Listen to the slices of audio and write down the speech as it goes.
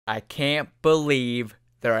I can't believe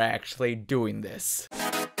they're actually doing this.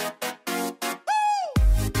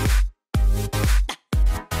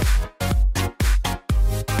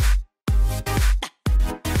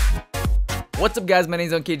 What's up, guys? My name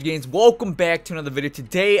is unCAGEDgamez. Welcome back to another video.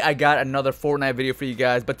 Today I got another Fortnite video for you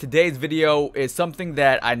guys, but today's video is something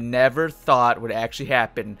that I never thought would actually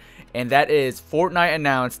happen, and that is Fortnite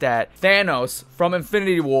announced that Thanos from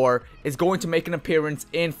Infinity War is going to make an appearance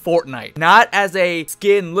in Fortnite. Not as a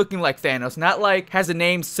skin looking like Thanos, not like has a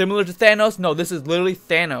name similar to Thanos. No, this is literally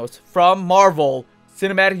Thanos from Marvel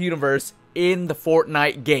Cinematic Universe in the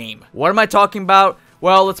Fortnite game. What am I talking about?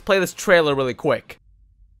 Well, let's play this trailer really quick.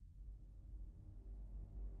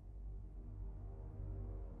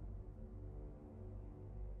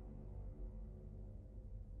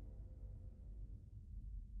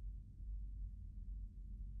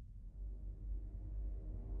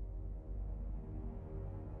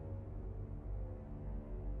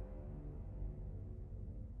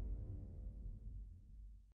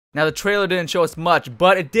 Now, the trailer didn't show us much,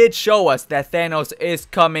 but it did show us that Thanos is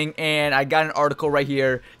coming, and I got an article right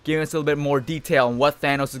here giving us a little bit more detail on what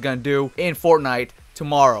Thanos is going to do in Fortnite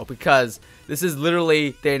tomorrow, because this is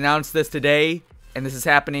literally, they announced this today, and this is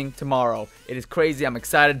happening tomorrow. It is crazy. I'm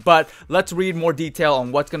excited, but let's read more detail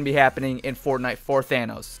on what's going to be happening in Fortnite for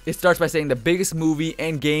Thanos. It starts by saying the biggest movie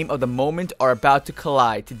and game of the moment are about to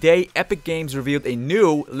collide. Today, Epic Games revealed a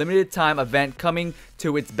new limited time event coming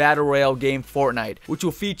to its Battle Royale game Fortnite, which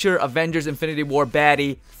will feature Avengers Infinity War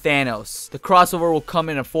baddie Thanos. The crossover will come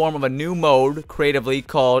in the form of a new mode creatively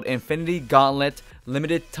called Infinity Gauntlet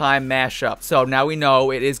Limited Time Mashup. So now we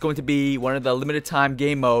know it is going to be one of the limited time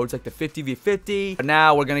game modes like the 50v50, but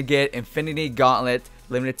now we're going to get Infinity Gauntlet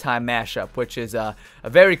Limited Time Mashup, which is a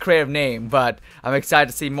very creative name, but I'm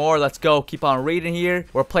excited to see more. Let's go, keep on reading here,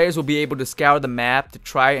 where players will be able to scour the map to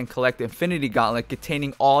try and collect the Infinity Gauntlet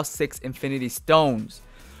containing all 6 Infinity Stones,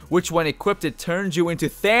 which when equipped it turns you into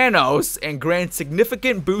Thanos and grants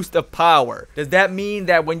significant boost of power. Does that mean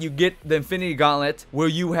that when you get the Infinity Gauntlet, will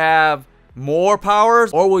you have more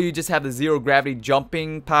powers, or will you just have the zero gravity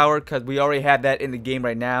jumping power? Because we already have that in the game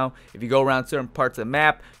right now. If you go around certain parts of the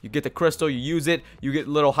map, you get the crystal, you use it, you get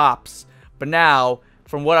little hops. But now,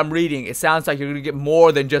 from what I'm reading, it sounds like you're gonna get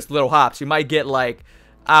more than just little hops. You might get, like,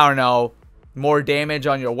 I don't know, more damage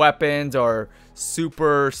on your weapons or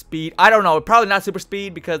super speed. I don't know, probably not super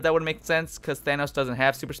speed, because that wouldn't make sense because Thanos doesn't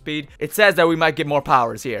have super speed. It says that we might get more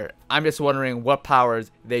powers here. I'm just wondering what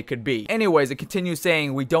powers they could be. Anyways, it continues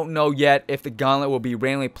saying we don't know yet if the gauntlet will be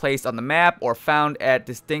randomly placed on the map or found at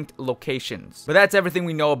distinct locations. But that's everything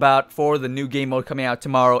we know about for the new game mode coming out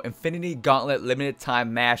tomorrow, Infinity Gauntlet Limited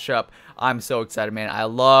Time Mashup. I'm so excited, man. I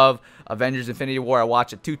love Avengers Infinity War. I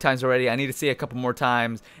watched it 2 times already. I need to see it a couple more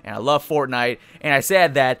times. And I love Fortnite. And I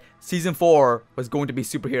said that Season 4 was going to be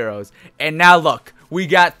superheroes. And now look, we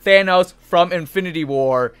got Thanos from Infinity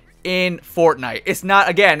War in Fortnite. It's not,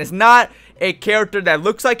 again, it's not a character that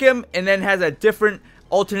looks like him and then has a different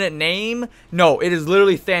alternate name. No, it is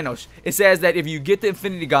literally Thanos. It says that if you get the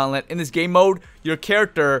Infinity Gauntlet in this game mode, your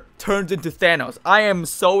character turns into Thanos. I am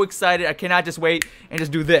so excited. I cannot just wait and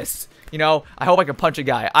just do this. You know, I hope I can punch a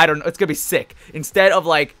guy. I don't know. It's going to be sick. Instead of,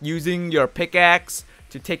 like, using your pickaxe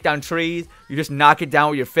to take down trees, you just knock it down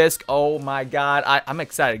with your fist. Oh, my God. I'm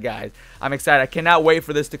excited, guys. I'm excited. I cannot wait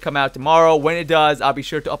for this to come out tomorrow. When it does, I'll be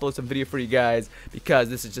sure to upload some video for you guys because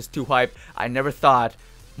this is just too hype. I never thought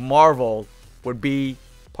Marvel would be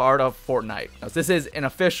part of Fortnite. Now, this is an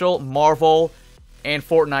official Marvel and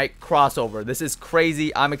Fortnite crossover. This is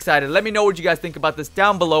crazy. I'm excited. Let me know what you guys think about this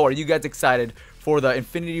down below. Are you guys excited for the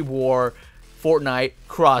Infinity War Fortnite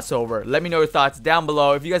crossover? Let me know your thoughts down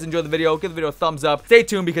below. If you guys enjoyed the video, give the video a thumbs up. Stay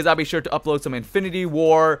tuned because I'll be sure to upload some Infinity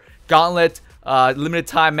War Gauntlet limited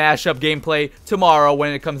time mashup gameplay tomorrow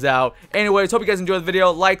when it comes out. Anyways, hope you guys enjoyed the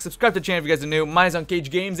video. Like, subscribe to the channel if you guys are new. My name is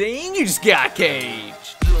unCAGEDgamez, and you just got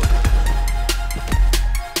caged.